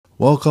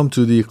Welcome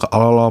to the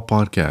Ka'alala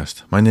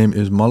podcast. My name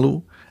is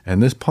Malu,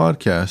 and this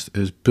podcast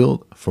is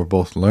built for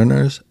both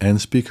learners and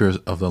speakers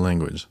of the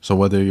language. So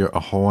whether you're a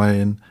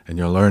Hawaiian and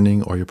you're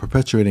learning or you're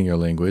perpetuating your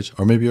language,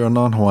 or maybe you're a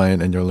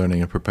non-Hawaiian and you're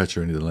learning and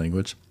perpetuating the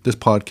language, this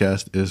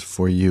podcast is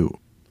for you.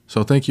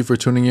 So thank you for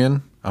tuning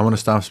in. I want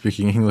to stop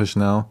speaking English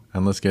now,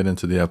 and let's get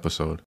into the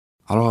episode.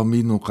 Aloha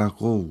mino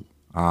kākou,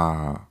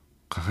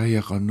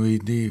 kakaia ka nui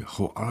ni,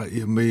 ho ara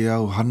ia mei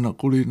au hana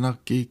kuri na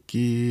ki,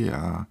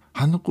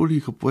 hana kuri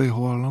ka poe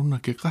hoa launa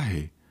ke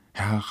kahe,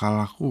 he haka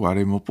laku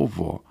are mo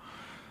popo.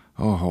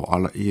 Ho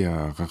ala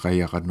ia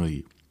kakaia ka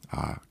nui,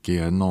 ke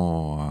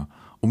ano,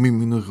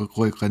 umimino ka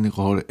koe ka ni ka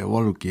hore e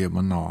walu ki e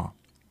manawa,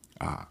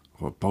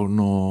 ho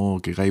pauno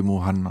ke kai mo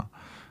hana,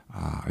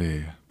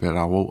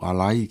 pera wau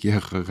alai ki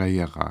haka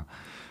kakaia ka,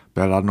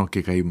 pera no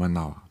ke kai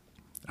manawa.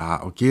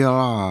 O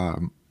kia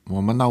mo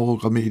manawa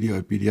ka me iria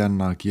e piri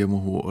ana kia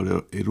mohu o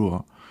e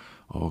rua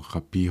o ka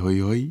pi hoi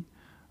hoi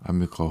a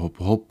me ka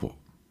hopo hopo.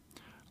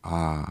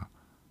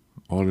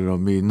 O rero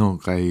me no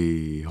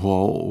kai hoa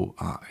o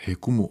he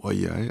kumu o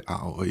ia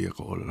o ia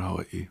ka o rero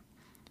hawa i.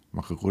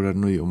 Ma ka kura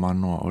nui o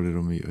manoa o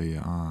rero me o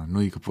ia.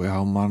 Nui ka poe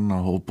hau mana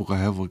hopo ka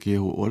hewa kia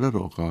hu o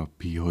rero ka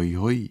pi hoi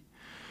hoi.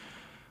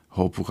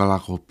 Hopo ka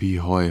lako pi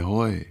hoi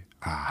hoi.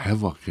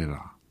 Hewa ke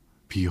ra.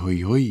 Pi hoi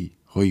hoi.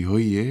 Hoi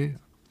hoi e.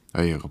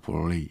 Ai ka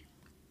porolei.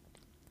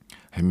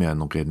 He mea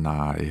no ke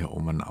nā e o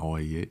mana o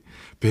ai e.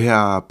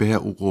 Pehea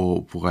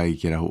uko pukai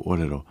ke rahu o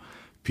rero.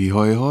 Pi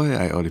hoi hoi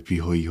ai ore pi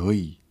hoi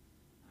hoi.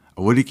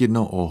 A wari ke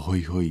no o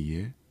hoi hoi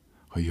e.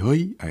 Hoi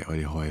hoi ai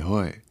ore hoi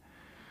hoi.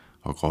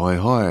 O ka hoi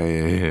hoi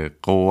e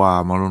ko a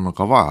marono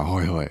ka wā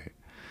hoi hoi.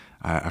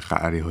 A ka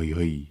are hoi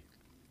hoi.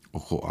 O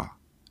ko a.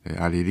 E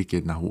are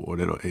rike na hu o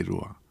rero e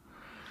rua.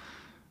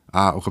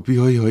 O ka pi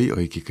hoi hoi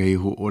o ke kai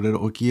hu o rero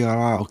o ki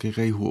ara o ke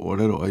kai hu o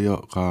rero o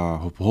ka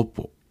hopo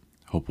hopo.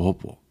 Hopo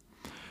hopo.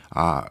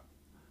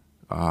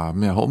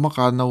 Mea ho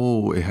maka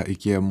nau e hai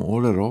kia mo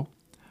olero,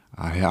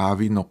 he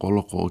awi no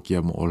koloko o kia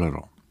mo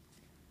olero.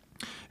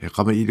 E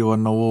kama iriwa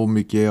nau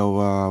me kia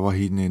wa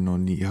wahine no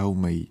ni hau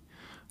mai,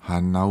 ha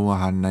nau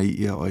ha nai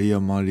ia o ia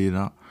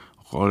marina,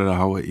 ko olera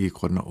hawa i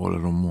kona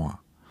olero mua.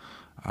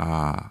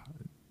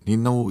 Ni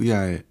nau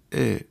ia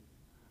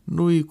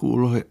nui ku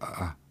ulohe,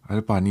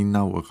 arepa ni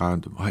nau a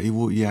kāntu, ha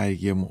iwo ia e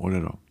kia mo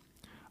olero.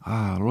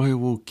 Rohe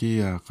wo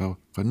kia, ka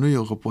nui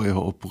o ka poe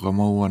ho opu ka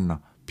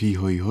mauana, pi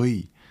hoi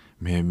hoi,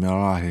 me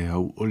mea he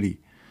hau oli,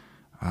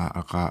 a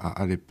ka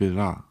are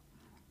pera,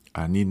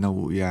 ni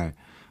nau iai,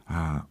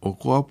 o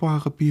ko apa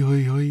ka pi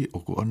hoi hoi, o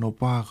ko ano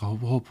pa ka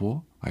hopo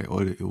hopo, ai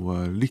ore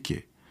ua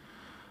like,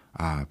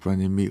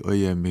 prane mi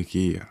oia me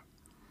kia.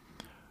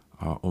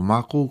 O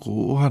mako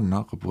ko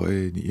ohana, ka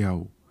poe ni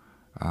iau,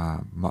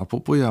 ma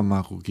popo ia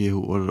mako kia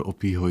hu ore o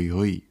pi hoi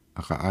hoi,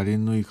 a ka are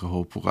nui ka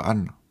hopo ka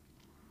ana,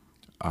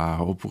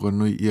 hopo ka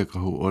nui ia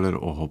ka hu ore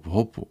o hopo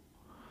hopo,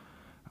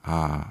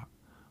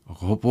 o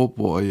ka hopo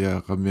hopo o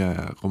ia ka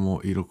mea komo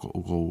iro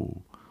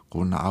ko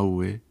na au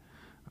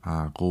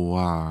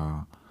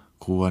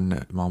ko ane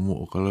mamu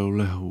o ka leo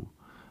lehu,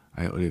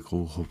 ai ore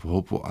ko hopo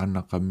hopo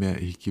ana ka mea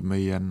hiki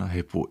mai ana,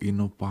 he po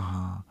ino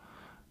paha,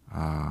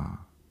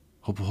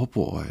 hopo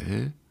hopo o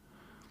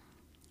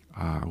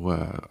ua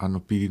ano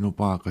piri no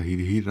paha ka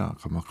hirihira,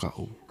 ka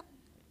makau,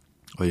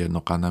 o ia no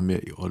kana mea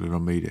i ore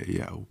rameire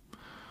i au.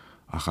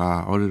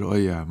 Aka orero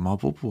ia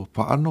mapopo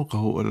pa ano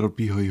ka ho orero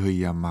pi hoi hoi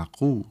ia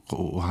maku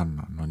ko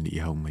ohana no ni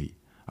hau mai.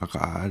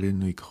 Aka are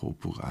nui ka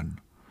hopu ka ana.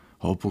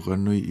 Hopu ka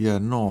nui ia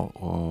no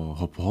o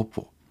hopo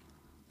hopo.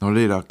 No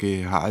leira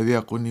ke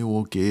haawea koni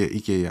o ke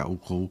ike ia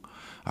ukou.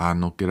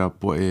 No ke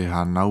rapo e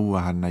hanau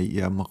a hanai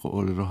ia mako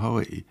orero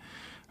Hawaii.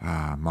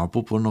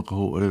 Mapopo no ka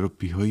ho orero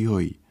pi hoi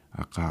hoi.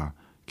 Aka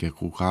ke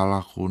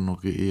kukala ko no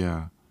ke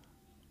ia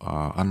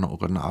ano o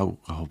ka na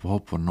au ka hopo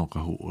hopo no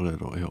ka ho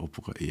orero e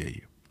opu ka ia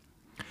ia.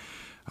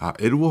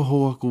 E rua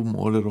hoa ku mo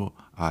olero,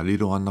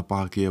 liro ana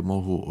paha kia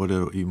mohu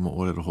olero I mo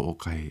olero ho o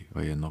kahi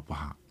o ia no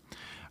paha.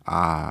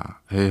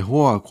 He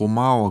hoa ko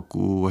māua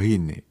ku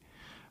wahine,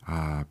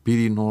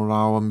 piri no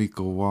rawa mi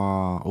ko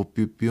wā o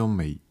pipio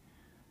mei,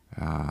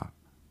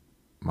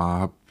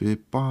 ma hape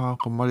paha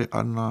ka mare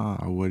ana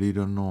a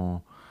warira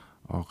no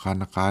o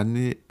kana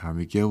kane,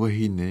 mi kia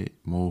wahine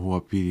mo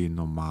hua piri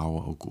no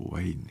māua o ku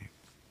wahine.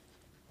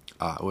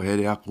 O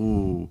here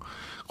aku,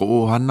 ko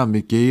ohana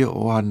me kia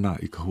ohana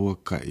I ka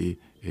hua kai,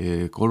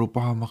 koro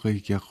paha maka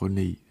hiki ako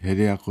nei.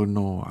 Here ako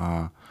no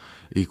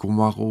I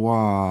kumako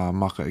wa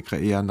maka I ka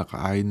ana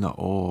ka aina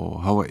o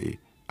Hawaii.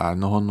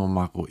 Noho no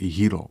mako I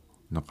hiro.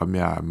 No ka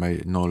mea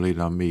mai no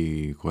leira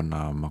mei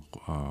kona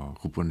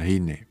kupuna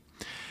hine.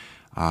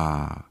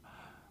 I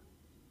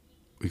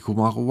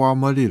kumako wa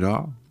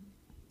marira.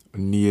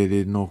 Ni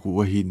ere no ku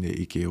wahine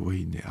I ke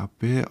wahine.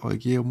 Pehe o I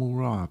ke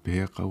mura.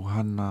 Pehe ka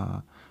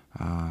uhana.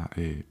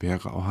 Pehe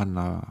ka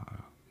ohana.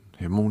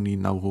 He moni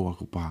nau hoa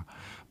ku paha.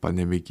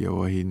 Pane me kia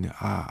wahine,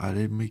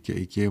 are me kia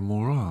I kia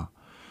mora.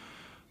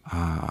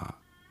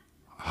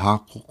 Ha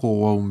koko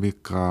wau me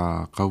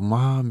ka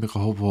kaumaha me ka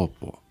hopo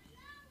hopo.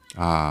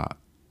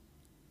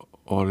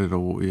 Ore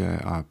rau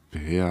ia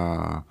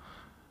pehea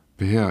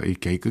pehea I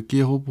keika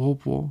kia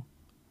hopo.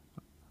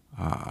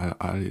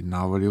 Nā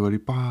wari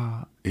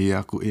pā,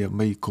 aku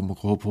mai ko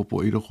mako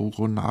hopo I roko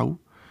ko nāu.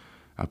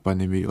 A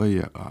pane mi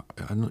oia,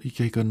 ano I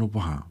keika no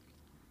paha.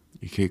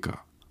 I keika,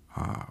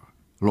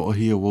 loo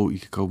hia wau I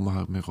ke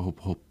kaumaha me ka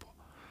hopo.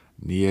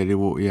 Ni ere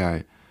wo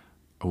ia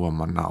ua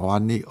mana o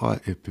ani o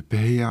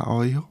pepehea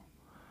o iho.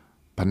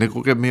 Pane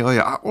ko ke me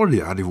oia,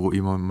 ole ari wo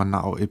I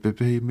mana o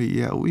pepehe me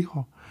ia o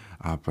iho.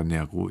 Pane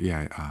aku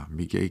ia,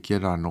 mi ke I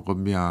ra no ko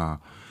mea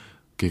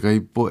ke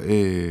kai po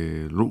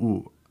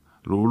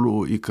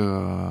luu I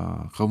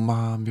ka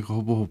kaumaha me ka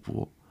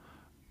hopo.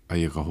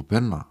 Ai ka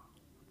hopena,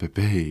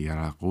 pepehe ia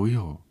ra ko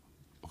iho.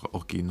 O ka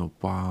oki no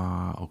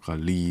pā, o ka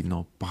li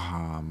no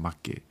pā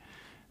make.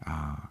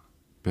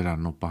 Pera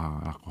no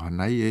pā ako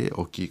hanai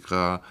oki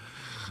ka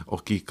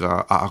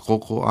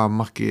akoko a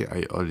make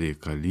ai ole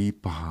ka li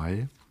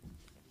pā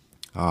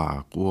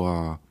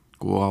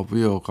kua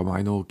wio ka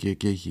maino ke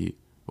kehi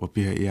o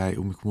piha I ai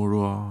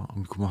umikumurua,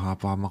 umikumaha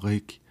pā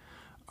makahiki.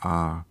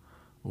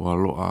 Ua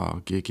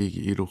loa ke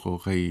kehi I roko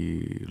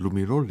kai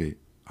lumirole.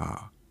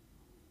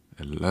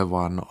 E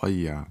lewa ana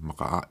oia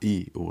maka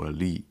ai ua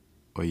li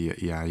oia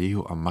ia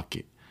iho a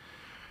make.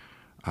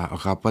 O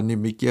ka pani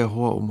mikia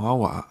hoa o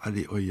maua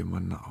ali oia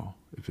manao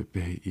e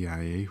pepehe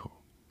ia iho.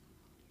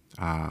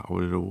 O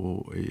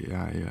rero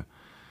ia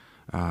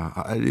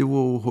ali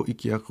wo ho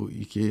iki aku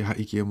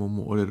iki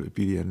momo o rero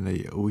piri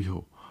nei o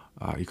iho.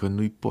 I ka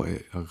nui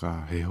poe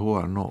ka he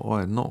hoa no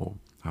oe no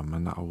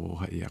manao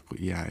hai aku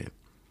ia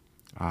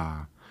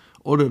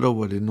o rero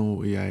wale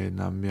no ia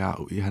na mea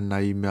o I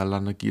hanai mea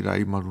lana ki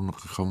rai maruna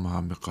ka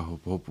kaumaha me ka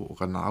hopo o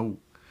ka nau.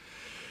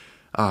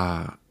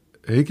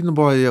 Heki na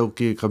boa iau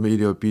ke ka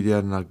meiri o piri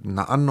ana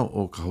na ano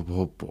o ka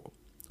hopo.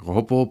 Ka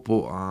hopo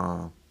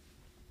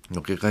no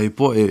ke kai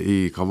po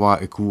I ka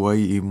wā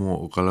kuai I mua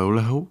o ka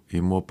laulahu,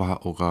 I mua paha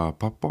o ka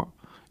papa,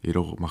 I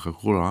roko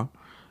makakura,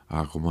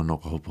 ko mano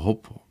ka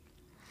hopo.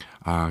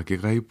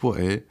 Ke kai po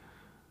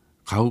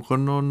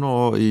kaukono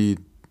no I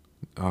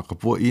ka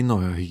po ino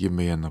hiki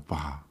mei ana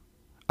paha.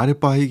 Are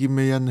paha hiki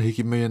mei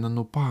ana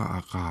no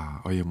paha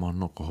ka oia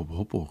mano ka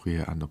hopo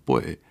kia ana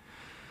po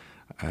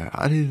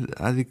Ari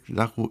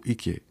lako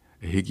ike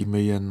hiki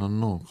mei ana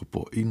no ka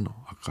po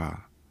ino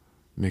ka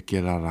me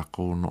ke ra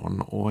rako no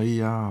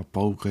oia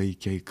pau kai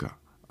keika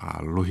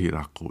lohi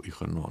rako I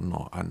ka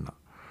no ana.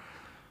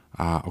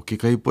 O ke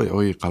kai po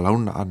oi ka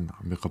launa ana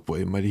me ka po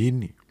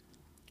marihini.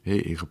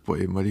 I ka po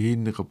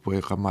marihini ka po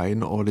ka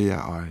maino ore ia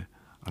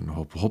ana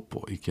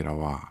hopo I ke ra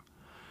wā.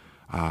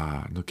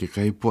 No ke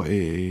kai po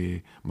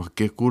ma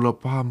ke kula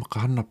paha ma ka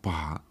hana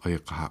paha oi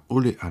ka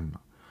ule ana.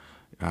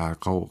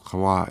 Ka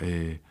wā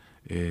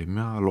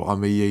mea loa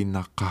mei ei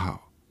nā kaha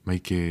mai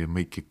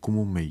ke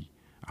kumu mei.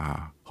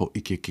 Ho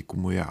ike ke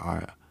kumu ia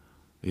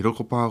I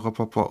roko pā ka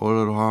papa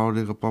orero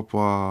haole ka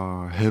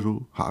papa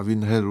heru,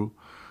 haawina heru.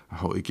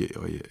 Ho ike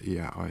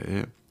ia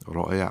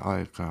roa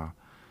ia ka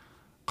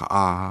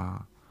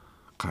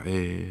ka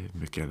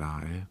me ke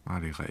rā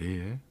mare ka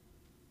I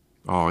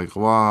ka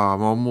wā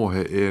mamo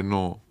he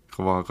no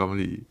ka wā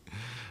kamari.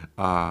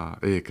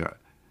 Ka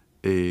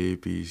A,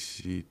 B,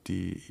 C,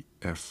 D,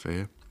 F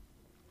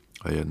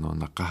Ai no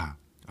na kaha.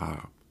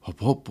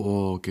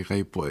 Hopo ke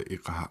kai po I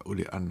ka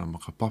haule ana ma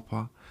ka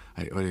papa.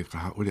 Ai ore ka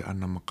haule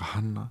ana ma ka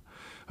hana.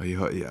 Ai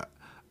ho ia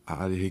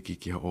ari hiki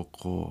ki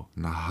oko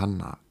na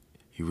hana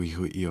I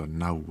wiho I o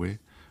naue.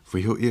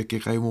 Wiho ia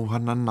ke kai mo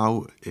hana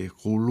nau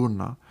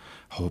kuluna.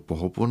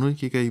 Hopo nui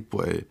ke kai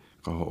po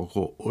ka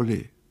oko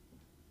ole.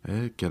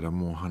 Ke ra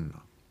mo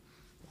hana.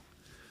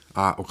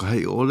 O ka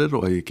hei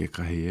olero ai ke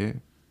kahi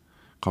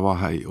Ka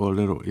wahai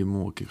olero I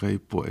mo ke kai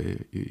po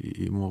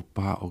I mo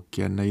pa o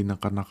kia nei na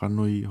kanaka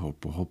nui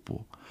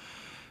hopo.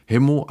 He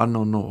mo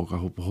ano no o ka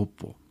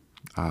hopo.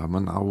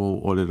 Mana awo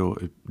olero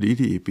I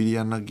piri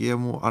ana kia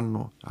mo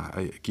ano.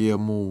 Kia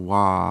mo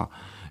wā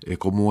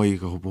ko moai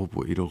ka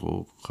hopo I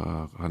roko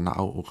ka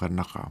nao o ka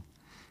naka.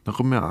 Na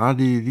ko mea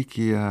ari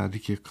riki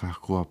ka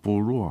kua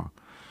pōroa.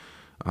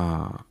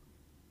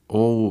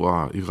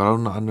 I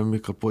karauna ana me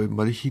ka po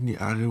marihini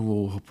are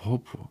wo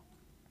hopo.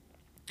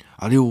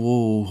 Ari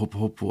wo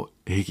hopo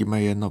heki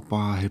mai ana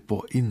pā he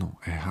po ino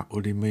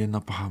haore mai ana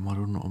paha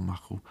maruna o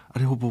maku.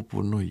 Ari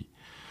hopo nui.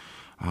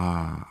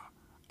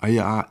 Ai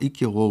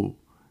ike wo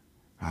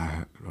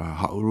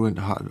haore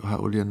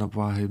ana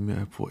pā he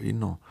mea po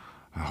ino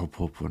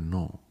hopo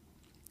no.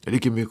 Ari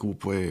ke me ku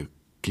po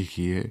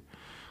kiki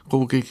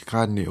Ko kiki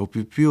kane o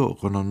pipio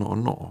kona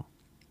no.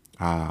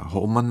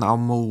 Ho mana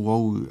amau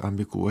wau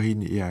me ku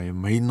wahini ia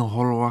mai no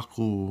holo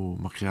aku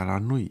makiara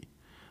nui.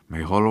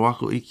 Mai holo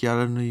aku I ki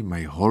ara nui,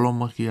 mai holo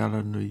ma ki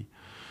ara nui.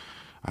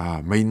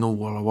 Mai no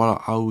wala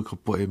au I ka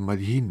po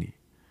marihini.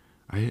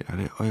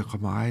 Are oia ka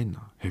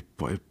maaina. He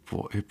po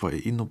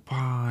ino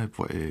pā, he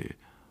po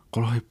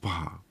kolohe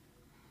pā.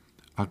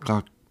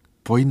 Ka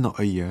poina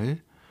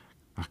ia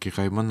ke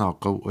kai mana o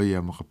kau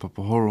oia ma ka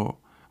papa holo.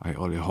 Ai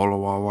ole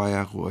holo wawai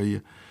aku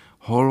oia.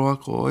 Holo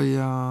aku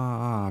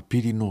oia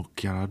piri no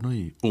ki ara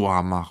nui.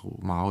 Ua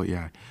maku, mao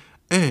ia.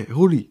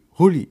 Huli.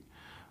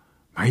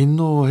 Ai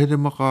no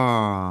here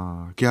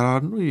maka kia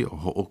ranui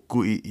ho o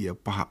kui ia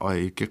paha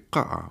ai ke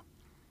ka.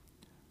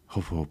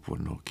 Hopo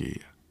no ke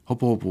ia.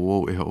 Hopo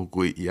o e ho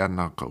kui ia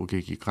na ka o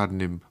ke ki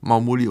kane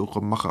maumuli o ka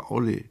maka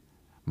ole.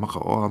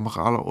 Maka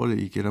ala ole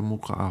I ke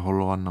ramuka a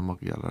holo ana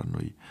maki ala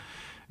nui.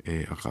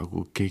 E aka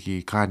ku ke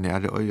ki kane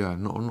are oia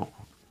no.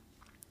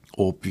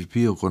 O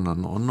pipi o kona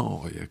no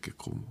oia ke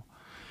kumu.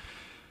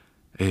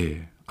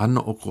 E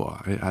ano o koa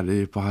e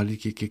are pahali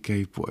ke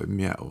kei po e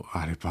mea o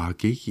are paha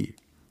keiki.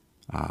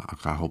 A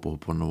ka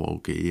hopo no o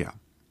ke ia.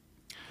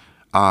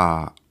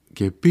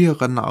 Ke pia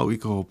ka na au I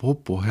ka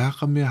hopo hea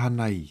ka mea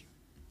hanai.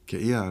 Ke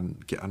ia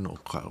ke ano o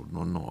ka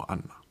no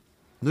ana.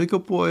 Nui ka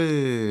po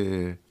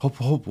e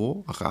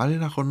hopo a ka ale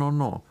na ko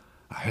no.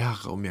 A hea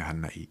ka o mea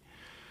hanai.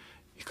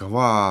 I ka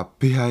wā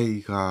pia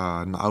I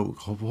ka na au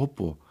ka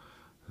hopo.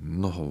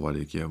 Noho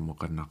wale kia mo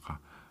ka naka.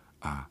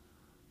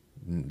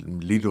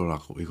 Lido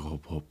lako I ka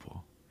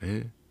hopo.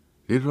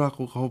 Lido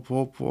lako ka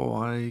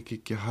hopo ai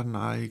ki ke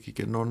hana ai ki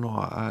ke nono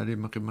ai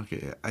make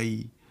e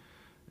ai.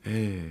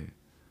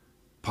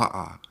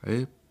 Paa.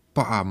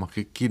 Paa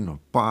make kino.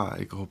 Paa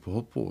I ka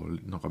hopo.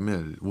 No ka mea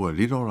ua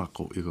lido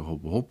lako I ka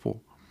hopo.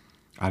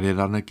 Ale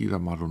rana ki la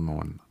marono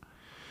ana.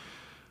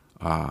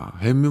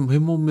 He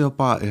mo mea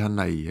paa e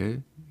hana I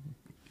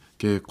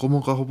ke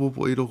komo ka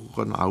hopo I roko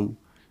ka na au.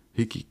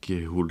 Hiki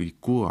ke huli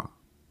kua.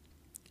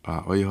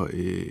 Oi ho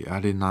e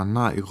are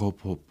nana I ka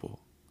hopo.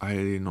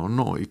 Are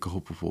no I ka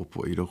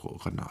hopo I roko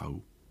ka na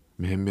au.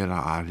 Me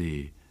mera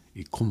are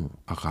I komo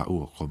a ka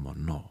ua komo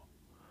no.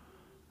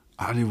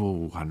 Are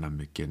wo hana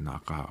me ke na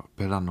ka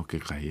perano ke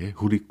kai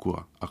huli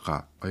kua a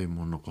ka ai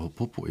mono ka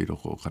hopo I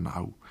roko ka na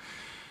au.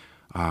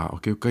 O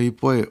ke kai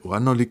poe o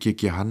ano like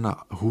ki hana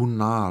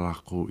huna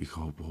lako I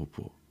ka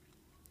hopo.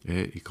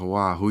 I ka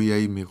wā hui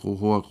ai me ko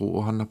hoa ko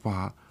o hana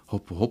paha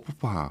hopo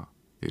paha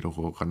I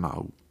roko ka na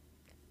au.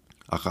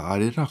 A ka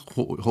are ra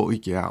ho I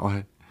ke a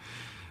ohe.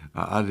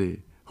 A are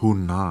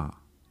huna.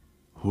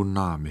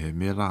 Huna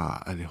me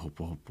ra are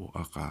hopo.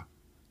 A ka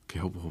ke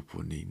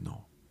hopo ni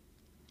no.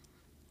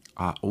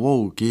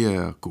 Wau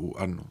kia ku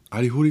ano.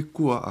 Ari huri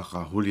kua a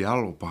ka huri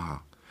alo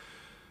paha.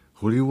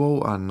 Huri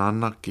wau a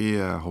nana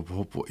kia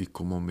hopo I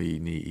komo me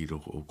ni I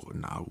roko o ko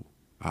na au.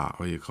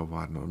 Oie ka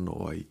wā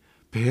no ai.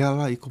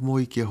 Pehela I komo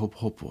I kia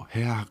hopo.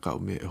 Hea haka o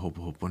me e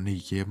hopo ni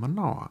kia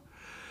manawa.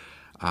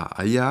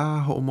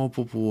 Aia ho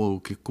maupopo o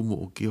ke kumu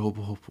o ki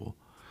hopo.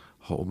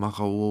 Ho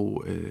maka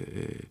o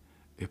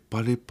e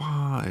pare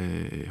paha,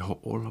 ho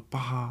ola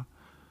paha.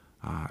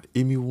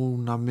 Imi o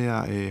na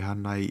mea e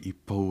hanai I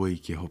paua I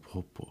ke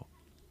hopo.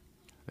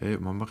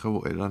 Mamaka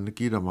o e rana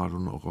ki ra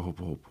maruno o ka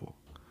hopo.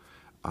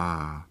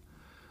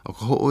 O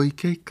ka ho I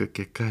keika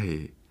ke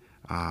kai.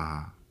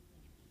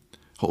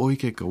 Ho I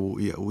keika o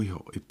ia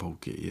uiho I pau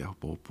ke ia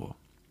hopo.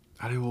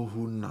 Are o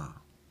huna.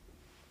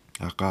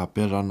 A ka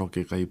pera no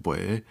ke kai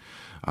poe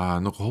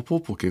no ka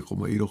hopo ke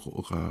koma I roko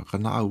o ka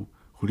na au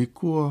huri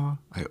kua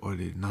ai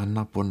ole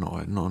nana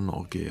pono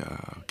no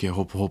ke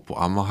hopo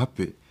ama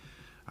hape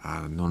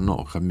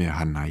no ka mea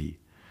hanai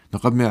no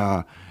ka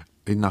mea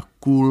ina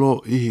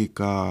kulo I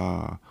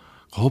ka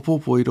hopo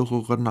I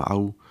roko ka na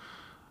au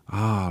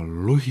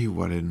luhi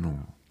wale no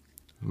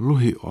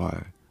luhi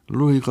oe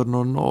luhi ka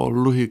no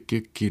luhi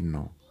ke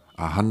kino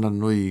hana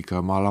nui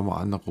ka malama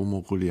ana ko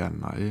mokuli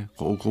ana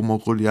ko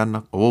mokuli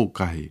ana o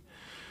kahi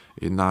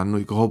nā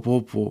nui ka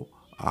hopo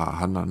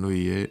hana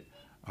nui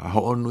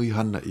ho nui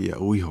hana ia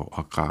uiho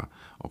o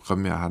ka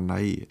mea hana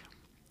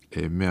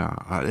mea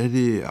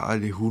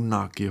ari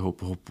huna ke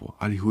hopo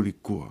ari huri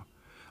kua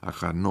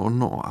ka no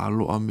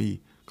alo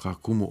ami ka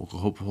kumu o ka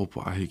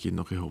hopo hiki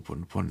no ke hopo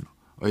pono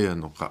oia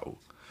no kau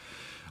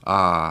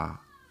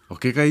o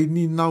ke kai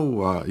ni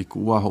nau I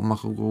ku ua ho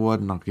maka kua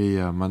na ke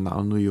mana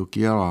anui o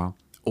kia la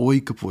oi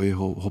ka po e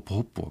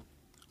hopo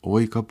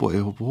oi ka po e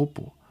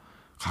hopo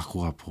ka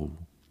kua po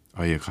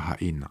oia ka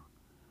haina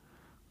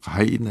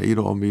I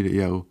ro o mire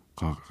iau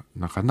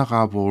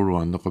naka po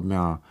rua no ka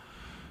mea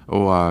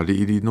o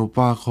ri no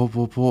pa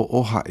hopo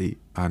o hai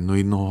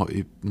nui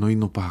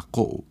no pa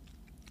ko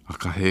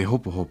ka he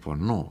hopo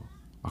no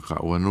ka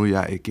o nui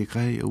a ke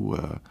kai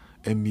ua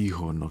e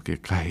miho no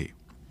ke kai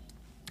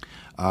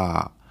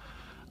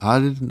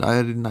are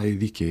na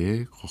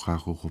like ko ka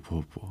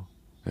hopo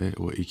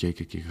o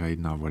ke kai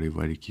na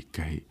wari ki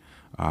kai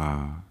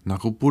na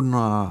ko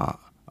puna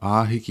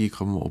hiki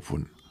ka mo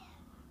puna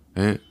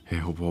he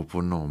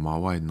hopo no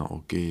mawai no o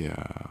ke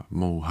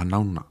mo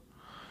hanauna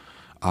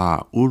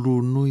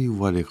uru nui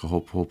wale ka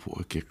hopo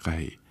o ke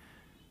kai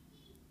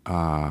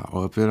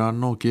o pera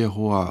no ke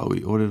hoa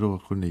ui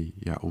orero kuni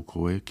ia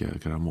uko ke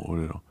ra mo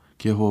orero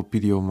ke hoa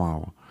piri o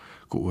mawa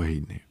ku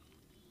wahine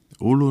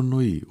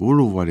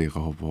ulu wale ka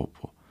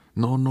hopo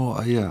no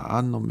aia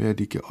ano mea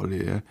dike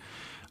ole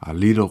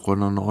liro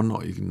kono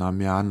no I na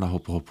mea ana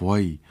hopo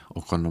ai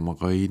o kono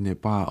makaine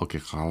pa o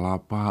ke kala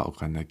pa o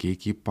kana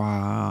keki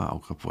pa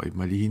o ka po I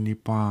malihini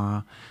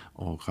pa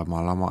o ka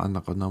malama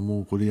ana kana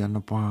mu kuri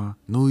ana pa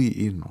nui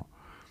ino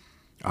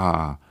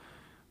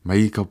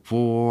mai ka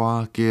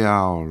poa ke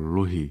ao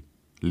luhi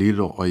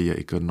liro oia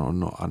I ka no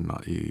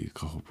ana I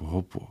ka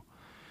hopo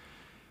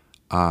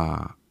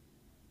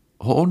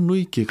ho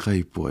onui ke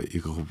kai poe I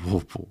ka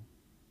hopo.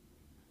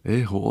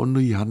 Ho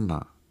onui hana.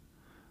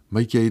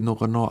 Mai ke ino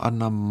ka noa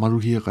ana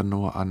maruhia ka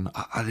noa ana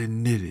a are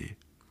nere.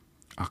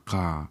 A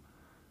ka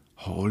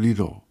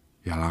hooliro.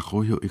 Ia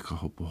lako hio I ka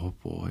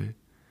hopo.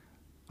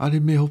 Are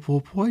me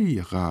hopo ai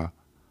a ka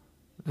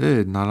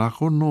nā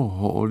lako no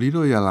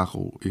hooliro ia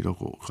lako I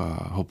loko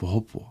ka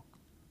hopo.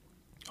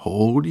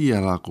 Hoori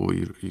ia lako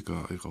I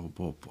ka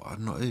hopo.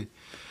 Ano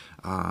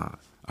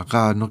a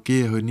ka no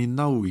ke ho ni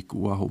nau I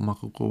kua ho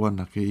makoko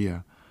wana ke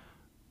ia.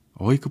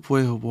 O I ka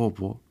poe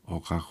hopo o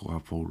ka kua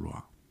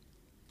poulua.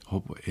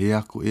 Hopo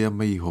aku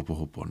mai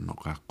hopo no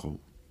ka kou.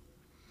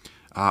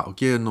 O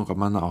ke no ka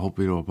mana a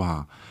hopiro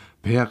paha.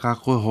 Pea ka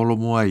koe holo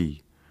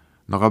moai.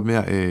 No ka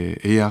mea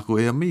aku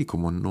mai ko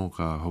no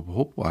ka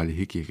hopo ali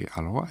hiki ke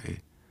alawa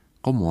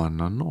Komo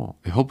ana no.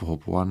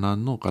 Hopo ana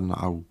no ka na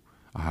au.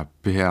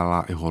 Pea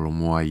la holo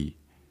moai.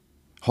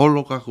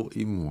 Holo ka ko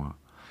I mua.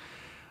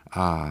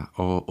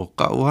 O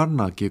ka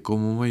uhana ke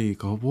komo mai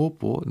ka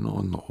hopo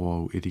no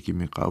o iriki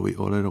me ka ui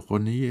ole roko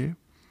ni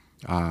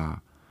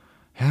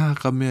hea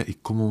ka mea I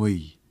komo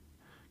mai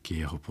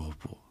ke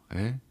hopo.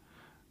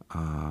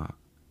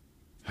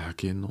 Hea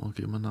ke no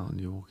ke mana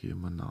ni o ke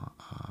mana.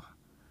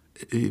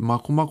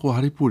 Mako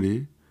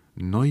haripure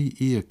noi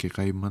ia ke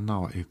kai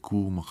manawa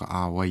ku maka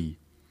awai.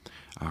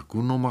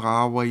 Kuno maka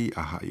awai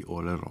hai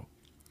olero.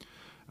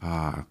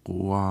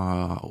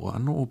 Kua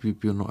ano o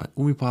pipio no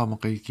umi pa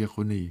maka I ke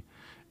ako nei.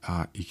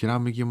 I kira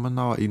me ke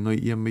manawa I noi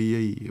ia mei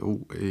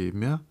ai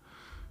mea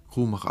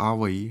ku maka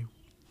awai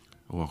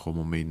o ako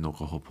mo mei no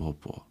ka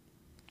hopo.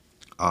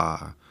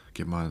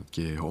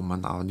 Ke ho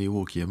manawa ni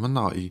o ke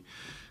manawa I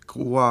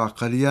kua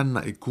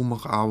kariana I ku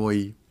maka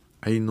awai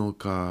ai no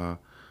ka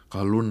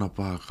luna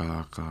pa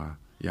ka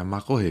ia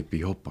mako he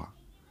pihopa.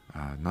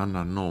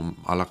 Nana no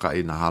alaka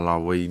I na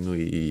halawai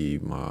nui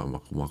I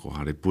mako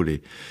haripure.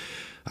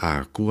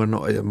 Kua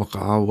no ia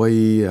maka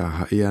awai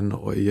hai ano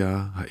o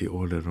ia hai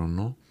olero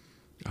no.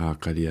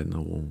 Karia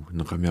no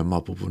ka mea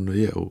mapopo no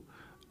ia o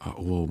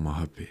ua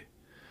mahape.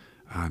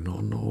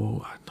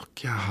 No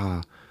kia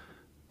ha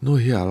no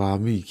hea la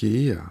mi ke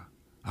ia.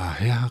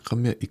 Hea ka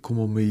mea I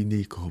kumo mei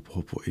ni ka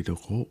hopo I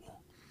roko.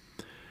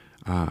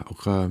 O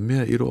ka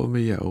mea I roa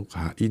mea o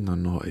ka ina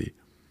no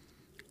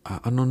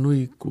ano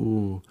nui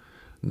ku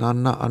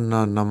nana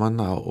ana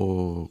namana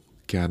o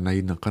kia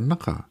nei na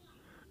kanaka.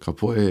 Ka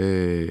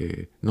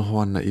poe noho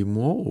ana I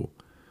mua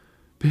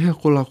Pehea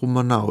ko lako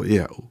mana o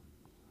ea o.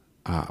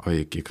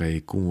 Oe ke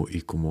kai kumo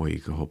I kumo I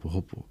ka hopo.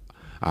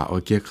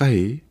 O ke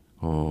kai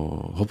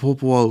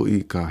hopo au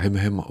I ka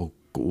hema o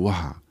ku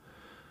uaha.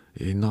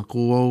 Nā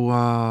ko au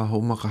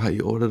ho makahai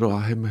orero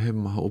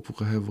hema ho opu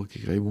ka hewa ke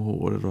kai moho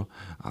orero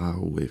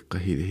ue ka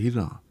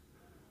hirehira.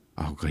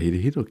 Ho ka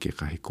hirehira ke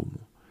kai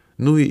kumo.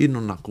 Nui ino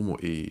na kumo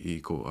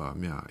I ko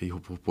mea I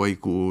hopo ai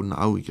ku na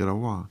au I ke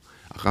rawa.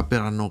 Ka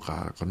pera no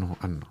ka noho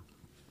ana.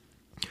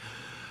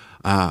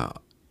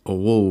 O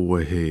wou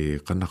he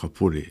kanaka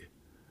pure.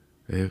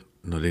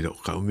 No reira o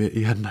ka umea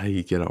I hanai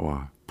I ke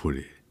rawa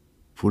pure.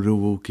 Pure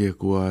wou ke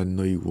kua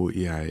noi wou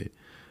I ai.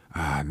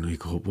 Nui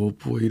ka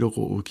hopo I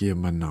roko o ke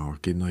manao.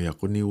 Ke noi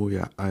ako ni wou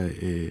ia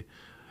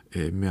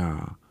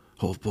mea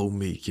hopo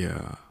mei ke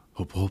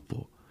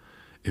hopo.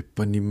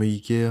 Pani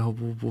mei ke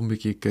hopo me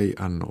ke kai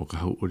ana o ka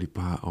hau ori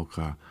paha o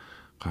ka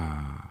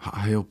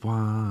haaheo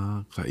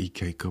paha, ka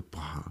ikai ka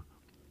paha.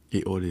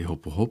 I ore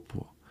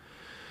hopo.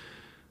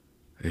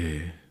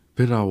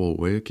 Pera o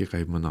ke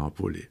kai manao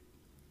pure.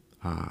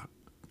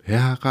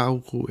 Hea ka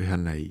au ko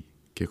hanai.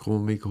 Ke komo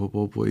mei ka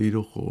hopo I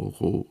roko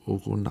o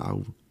ko na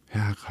au.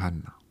 Hea ka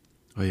hana.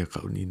 Oia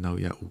ka uni nau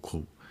ia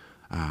uko.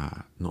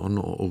 No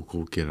ono o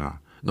uko ke rā.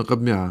 No ka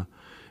mea,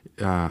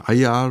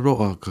 aia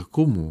aroa ka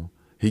kumu,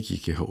 hiki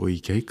ke ho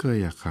I keika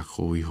ia ka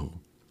koiho.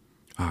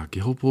 Ke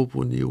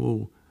hopo ni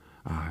o,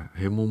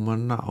 he mo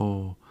mana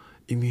o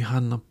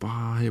imihana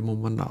pā, he mo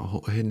mana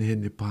o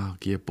hene pā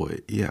kia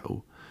poe ia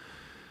o.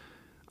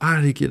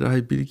 Ari ke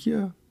rahi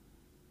pirikia,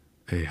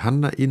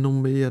 hana ino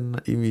mei ana,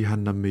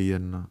 imihana mei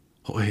ana,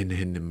 ho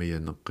hene mei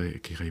ana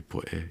ke kai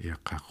poe ia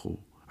ka ko.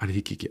 Ari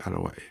hiki ke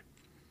arawa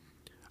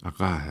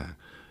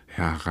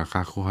hea ka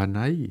kako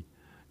hanai.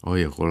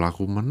 Oia ko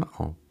laku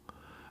manao.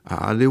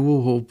 Alewo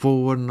ho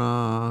pou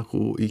ana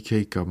ko I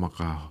keika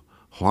maka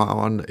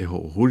hoa ana ho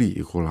huri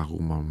I ko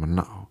laku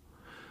manao.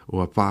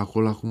 Ua pā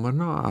ko laku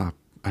manao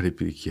are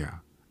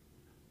pirikia.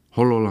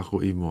 Holo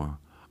laku I mua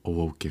o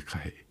wau ke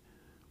kai.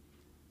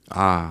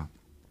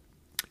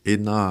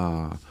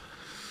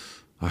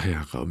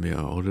 Hea ka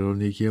mea orero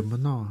ni kia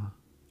manao.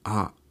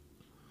 Ka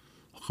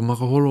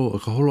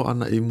holo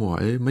ana I mua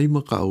mai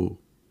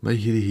makau. Mai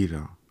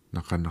hirihira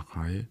na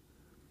kanaka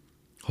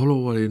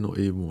Holo wale no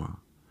mua.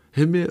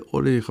 He me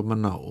ore ka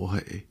mana o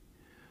hae.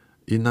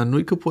 I nā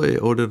nui ka poe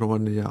ore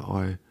rawane ia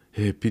oe.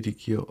 He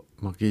pirikio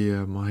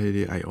makia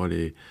mahere ai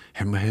ore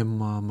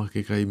hema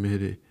make kai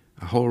mehere.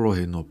 Holo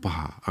he no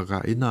paha.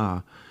 Aka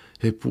ina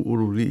he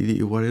puuru ri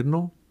I wale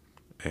no.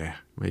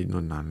 Mai no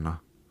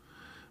nana.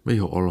 Mai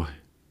ho olohe.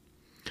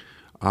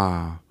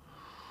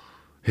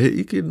 He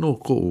ike no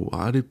ko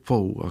ari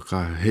pau a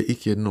ka he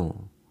ike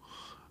no.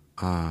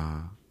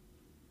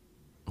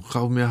 O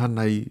kau mea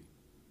hanai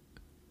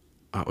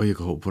a oia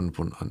ka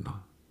ho'oponopono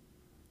ana.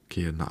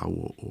 Kia na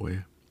au o oe.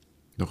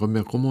 No ka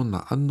mea komo na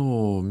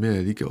ano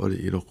mea like ore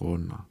i roko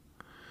ona.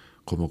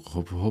 Komo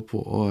ka hopo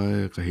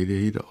oe, ka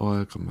hira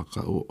oe, ka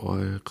makau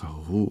oe, ka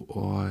hu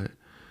oe,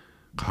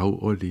 ka hau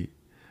ori.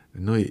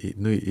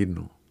 Nui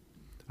ino.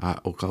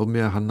 O kau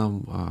mea hana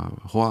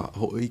hoa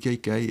ho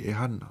ike ai e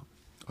hana.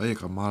 Oia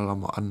ka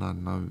malama ana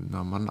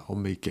na mana o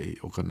mei kei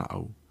o ka na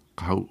au.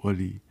 Ka hau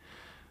ori,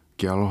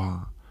 ke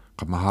aloha,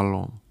 ka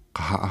mahalo,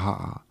 ka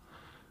haa.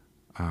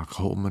 Ka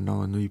ho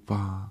manawa nui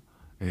paha.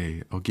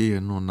 O kia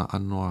no na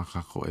anoa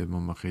ka ko e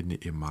mamakeni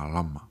e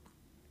malama.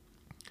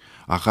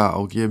 Aka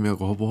o kia mea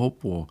ko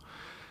hopo.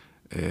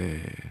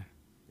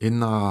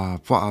 Ina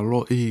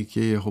whaalo ihi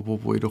kia hopo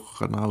i roko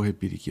ka nau he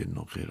pirikia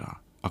no ke rā.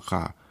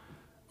 Aka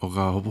o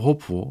ka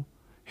hopo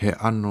he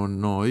ano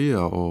no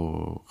ia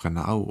o ka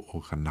nau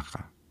o ka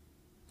naka.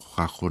 Ko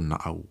ka ko na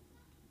au.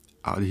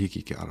 A ori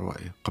hiki ke arawa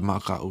e. Ka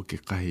maka o ke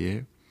kahi e.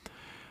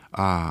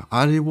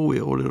 Ari wo e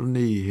ole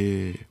nei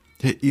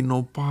he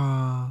ino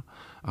paha.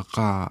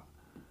 Aka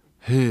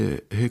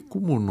he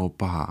kumo no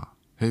paha.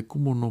 He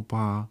kumo no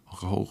paha. O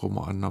ka hoko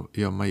mo ana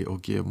ia mai o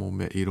kia mo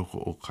mea i roko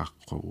o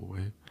kakou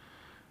e.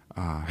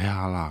 He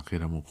hala ke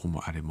ra mo kumo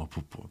are mo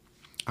pupo.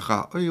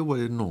 Aka oi o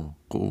e no.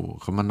 Ko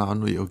ka mana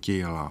anu i o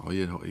kia la. O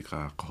ia ho i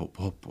ka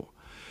hopo.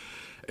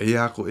 E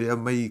a ko ea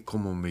mai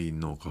komo mei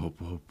no ka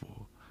hopo.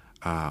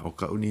 O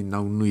ka uni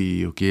nau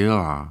nui o kia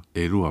la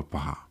e rua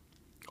paha.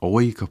 O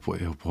wei ka po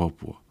e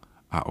hopo.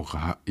 O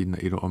ka ina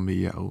iro o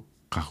mei au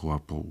ka hua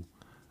pou.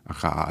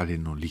 Aka a are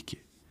no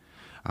like.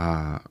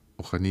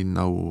 O ka ni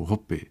nau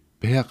hope.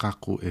 Pehea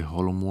kako e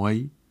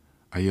holomuai.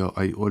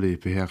 Ai ole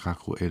pehea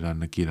kako e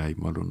rana kirai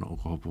maruna o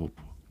ka hopo.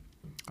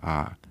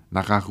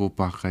 Na kako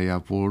pa kai a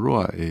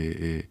pōroa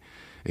e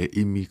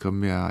imi ka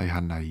mea e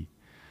hanai.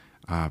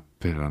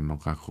 Pera no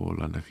kako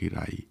lana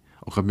kirai.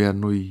 O ka mea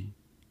nui.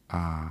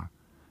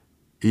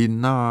 I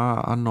nā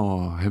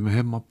ano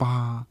hema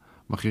paha.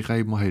 Ma ke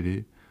kai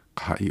mahere.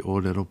 Ka i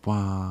ole ro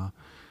paha.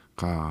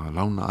 Ka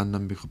launa ana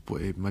me ka po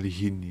e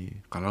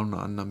marihini. Ka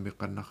launa ana me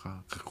ka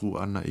naka. Ka ku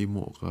ana i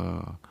mo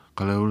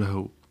ka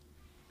leulehu.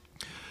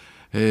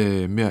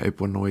 Mea e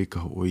pono i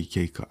ka oi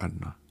kei ka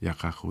ana. Ia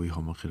kako i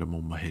homa kira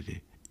mo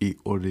mahere. I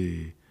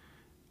ole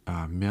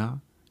mea.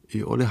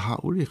 I ole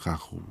hauri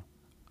kako.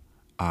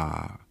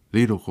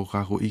 Liro ko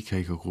kako i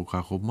kei kako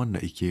kako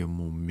mana i kia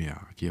mo mea.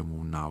 Kia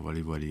mo nā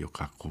wali o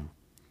kako.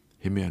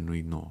 He mea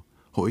nui no.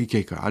 Ho i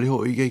kei ka. Ali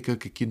ho i kei ka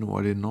ke kino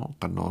are no.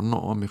 Ka no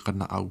o me ka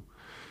na au.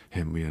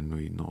 He mea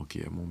nui no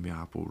kia mo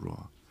mea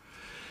apūroa.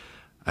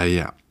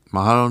 Aia.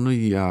 Mahalo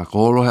nui ko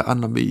olohe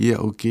ana me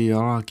ia o kia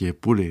ara kia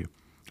pule.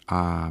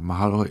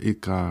 Mahalo i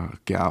ka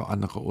ke au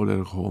ana ko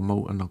olero ko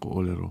mau ana ko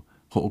olero.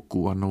 Ho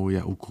oku ana o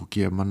ia uku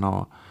kia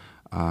manawa.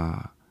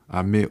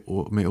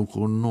 Me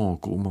uku no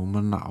ko umau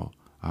manao.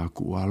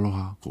 Ku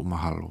aloha ko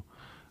mahalo.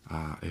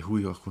 E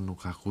hui o kunu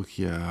kako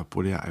kia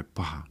pule a e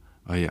paha.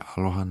 Aia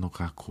aloha no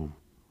kako.